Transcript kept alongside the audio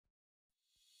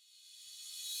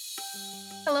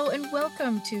Hello and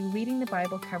welcome to Reading the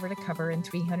Bible Cover to Cover in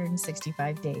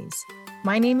 365 Days.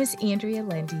 My name is Andrea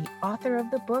Lendy, author of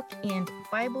the book and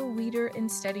Bible reader and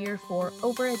studier for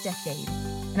over a decade,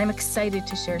 and I'm excited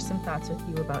to share some thoughts with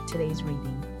you about today's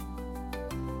reading.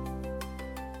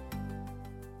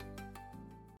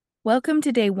 Welcome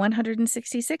to day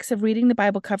 166 of Reading the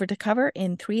Bible Cover to Cover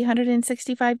in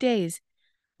 365 Days.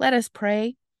 Let us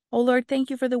pray. Oh Lord, thank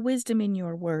you for the wisdom in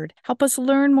your word. Help us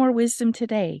learn more wisdom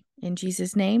today. In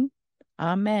Jesus' name,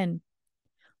 amen.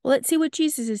 Well, let's see what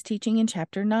Jesus is teaching in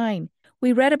chapter 9.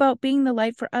 We read about being the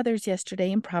light for others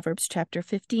yesterday in Proverbs chapter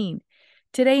 15.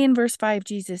 Today in verse 5,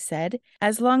 Jesus said,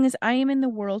 "As long as I am in the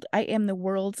world, I am the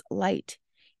world's light."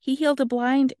 He healed a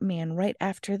blind man right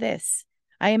after this.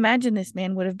 I imagine this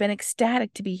man would have been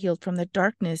ecstatic to be healed from the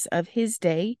darkness of his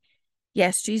day.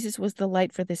 Yes, Jesus was the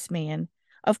light for this man.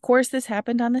 Of course, this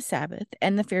happened on the Sabbath,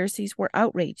 and the Pharisees were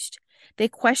outraged. They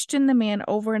questioned the man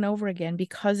over and over again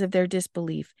because of their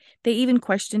disbelief. They even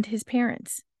questioned his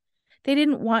parents. They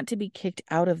didn't want to be kicked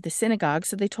out of the synagogue,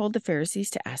 so they told the Pharisees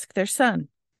to ask their son.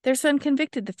 Their son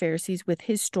convicted the Pharisees with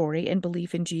his story and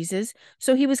belief in Jesus,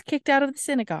 so he was kicked out of the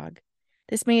synagogue.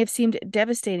 This may have seemed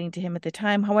devastating to him at the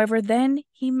time. However, then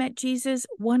he met Jesus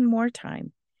one more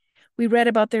time. We read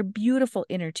about their beautiful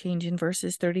interchange in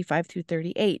verses 35 through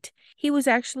 38. He was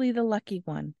actually the lucky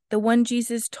one, the one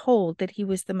Jesus told that he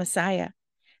was the Messiah,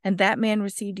 and that man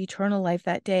received eternal life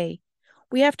that day.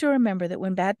 We have to remember that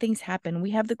when bad things happen,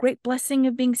 we have the great blessing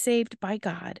of being saved by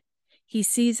God. He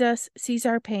sees us, sees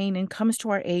our pain, and comes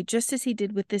to our aid, just as he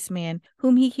did with this man,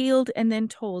 whom he healed and then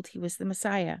told he was the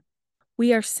Messiah.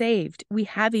 We are saved, we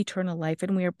have eternal life,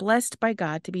 and we are blessed by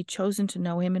God to be chosen to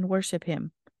know him and worship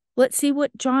him. Let's see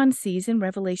what John sees in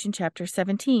Revelation chapter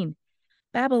 17.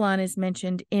 Babylon is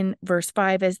mentioned in verse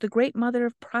 5 as the great mother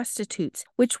of prostitutes,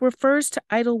 which refers to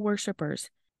idol worshippers.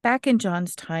 Back in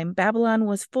John's time, Babylon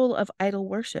was full of idol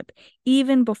worship.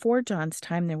 Even before John's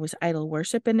time, there was idol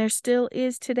worship, and there still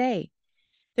is today.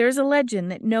 There is a legend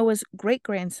that Noah's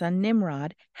great-grandson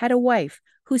Nimrod had a wife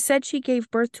who said she gave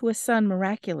birth to a son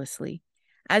miraculously.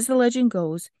 As the legend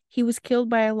goes, he was killed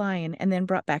by a lion and then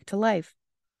brought back to life.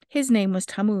 His name was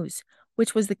Tammuz,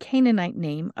 which was the Canaanite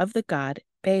name of the god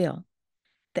Baal.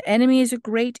 The enemy is a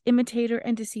great imitator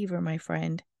and deceiver, my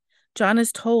friend. John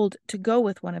is told to go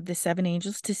with one of the 7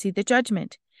 angels to see the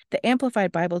judgment. The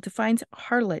Amplified Bible defines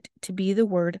harlot to be the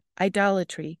word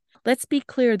idolatry. Let's be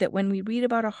clear that when we read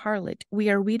about a harlot, we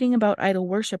are reading about idol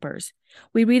worshippers.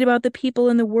 We read about the people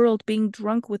in the world being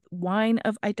drunk with wine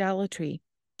of idolatry.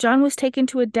 John was taken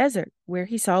to a desert where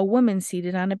he saw a woman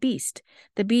seated on a beast,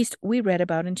 the beast we read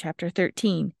about in chapter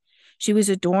 13. She was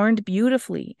adorned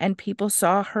beautifully, and people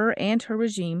saw her and her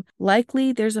regime.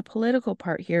 Likely there's a political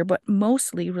part here, but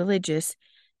mostly religious.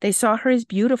 They saw her as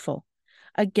beautiful.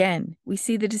 Again, we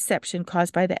see the deception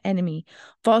caused by the enemy.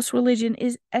 False religion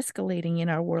is escalating in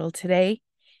our world today.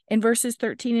 In verses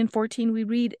 13 and 14, we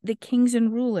read, "The kings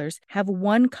and rulers have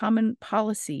one common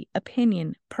policy,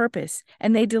 opinion, purpose,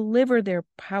 and they deliver their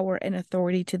power and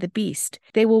authority to the beast.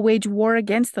 They will wage war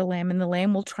against the Lamb, and the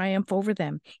Lamb will triumph over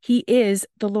them. He is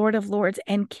the Lord of lords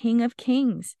and King of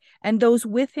kings, and those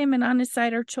with him and on his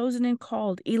side are chosen and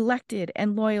called, elected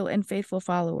and loyal and faithful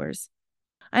followers."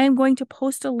 I am going to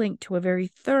post a link to a very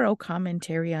thorough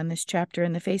commentary on this chapter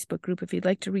in the Facebook group if you'd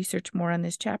like to research more on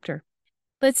this chapter.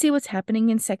 Let's see what's happening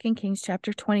in 2 Kings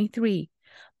chapter 23.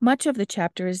 Much of the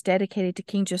chapter is dedicated to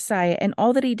King Josiah and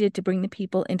all that he did to bring the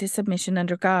people into submission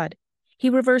under God. He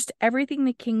reversed everything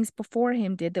the kings before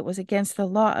him did that was against the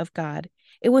law of God.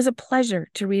 It was a pleasure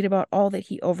to read about all that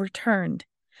he overturned.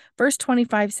 Verse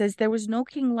 25 says, "There was no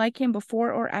king like him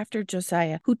before or after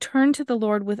Josiah, who turned to the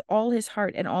Lord with all his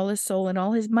heart and all his soul and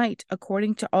all his might,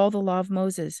 according to all the law of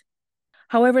Moses."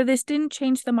 However, this didn't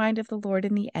change the mind of the Lord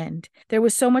in the end. There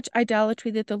was so much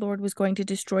idolatry that the Lord was going to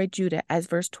destroy Judah, as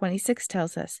verse 26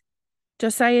 tells us.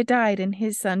 Josiah died, and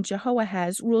his son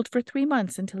Jehoahaz ruled for 3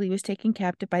 months until he was taken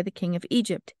captive by the king of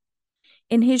Egypt.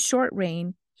 In his short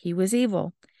reign, he was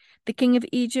evil. The king of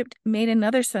Egypt made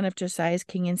another son of Josiah's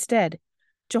king instead.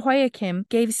 Jehoiakim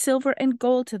gave silver and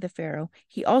gold to the Pharaoh.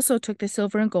 He also took the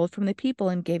silver and gold from the people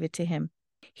and gave it to him.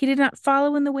 He did not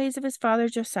follow in the ways of his father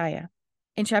Josiah.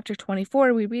 In chapter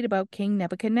 24, we read about King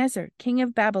Nebuchadnezzar, king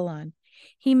of Babylon.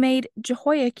 He made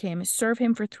Jehoiakim serve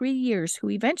him for 3 years, who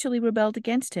eventually rebelled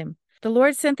against him. The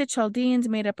Lord sent the Chaldeans,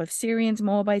 made up of Syrians,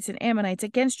 Moabites, and Ammonites,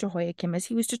 against Jehoiakim, as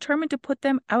he was determined to put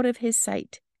them out of his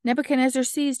sight. Nebuchadnezzar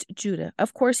seized Judah.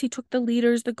 Of course, he took the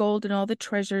leaders, the gold, and all the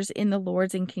treasures in the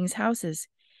lords' and kings' houses.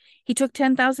 He took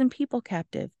 10,000 people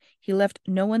captive. He left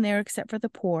no one there except for the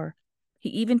poor. He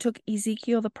even took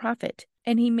Ezekiel the prophet,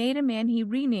 and he made a man he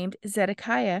renamed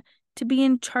Zedekiah to be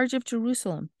in charge of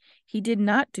Jerusalem. He did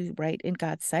not do right in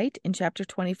God's sight. In chapter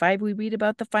 25, we read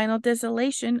about the final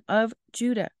desolation of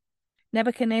Judah.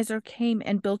 Nebuchadnezzar came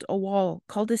and built a wall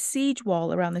called a siege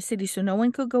wall around the city so no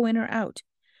one could go in or out.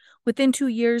 Within 2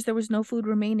 years, there was no food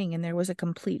remaining and there was a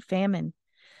complete famine.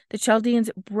 The Chaldeans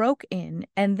broke in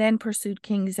and then pursued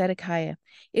King Zedekiah.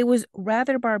 It was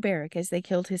rather barbaric as they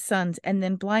killed his sons and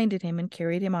then blinded him and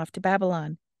carried him off to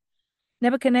Babylon.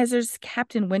 Nebuchadnezzar's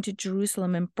captain went to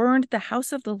Jerusalem and burned the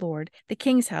house of the Lord, the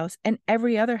king's house, and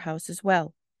every other house as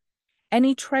well.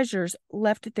 Any treasures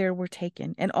left there were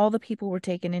taken, and all the people were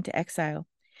taken into exile.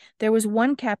 There was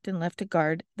one captain left to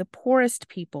guard the poorest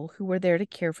people who were there to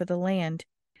care for the land.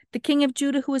 The king of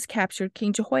Judah who was captured,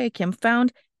 King Jehoiakim,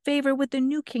 found favor with the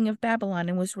new king of Babylon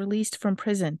and was released from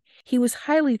prison. He was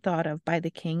highly thought of by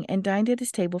the king and dined at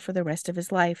his table for the rest of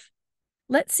his life.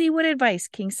 Let's see what advice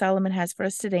King Solomon has for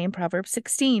us today in Proverbs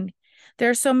 16. There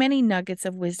are so many nuggets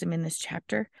of wisdom in this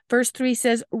chapter. Verse 3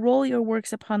 says, "Roll your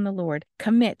works upon the Lord,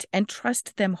 commit and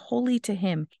trust them wholly to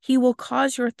him. He will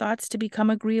cause your thoughts to become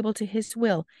agreeable to his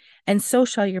will, and so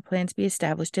shall your plans be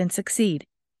established and succeed."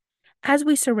 As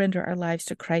we surrender our lives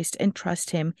to Christ and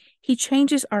trust him, he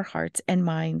changes our hearts and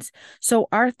minds, so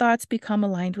our thoughts become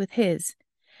aligned with his.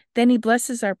 Then he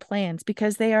blesses our plans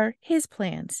because they are his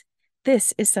plans.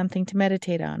 This is something to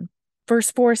meditate on.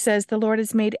 Verse 4 says, "The Lord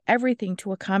has made everything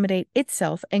to accommodate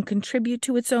itself and contribute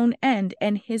to its own end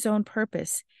and his own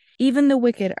purpose. Even the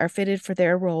wicked are fitted for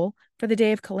their role, for the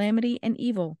day of calamity and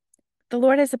evil." The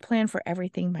Lord has a plan for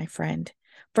everything, my friend.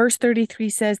 Verse 33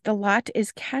 says, "The lot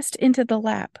is cast into the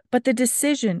lap, but the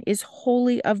decision is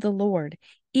wholly of the Lord.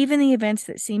 Even the events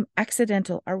that seem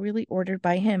accidental are really ordered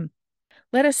by him."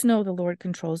 Let us know the Lord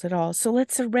controls it all, so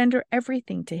let's surrender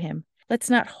everything to him. Let's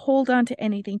not hold on to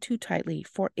anything too tightly,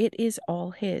 for it is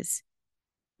all his.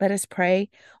 Let us pray.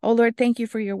 Oh Lord, thank you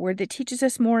for your word that teaches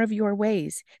us more of your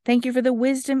ways. Thank you for the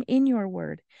wisdom in your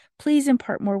word. Please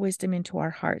impart more wisdom into our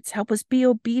hearts. Help us be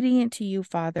obedient to you,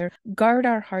 Father. Guard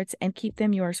our hearts and keep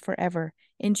them yours forever.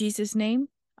 In Jesus' name,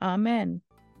 amen.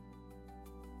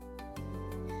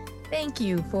 Thank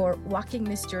you for walking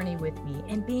this journey with me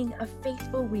and being a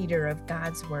faithful reader of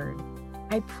God's word.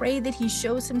 I pray that he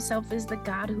shows himself as the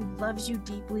God who loves you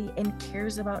deeply and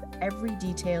cares about every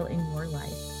detail in your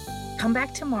life. Come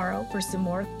back tomorrow for some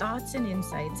more thoughts and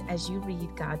insights as you read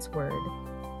God's word.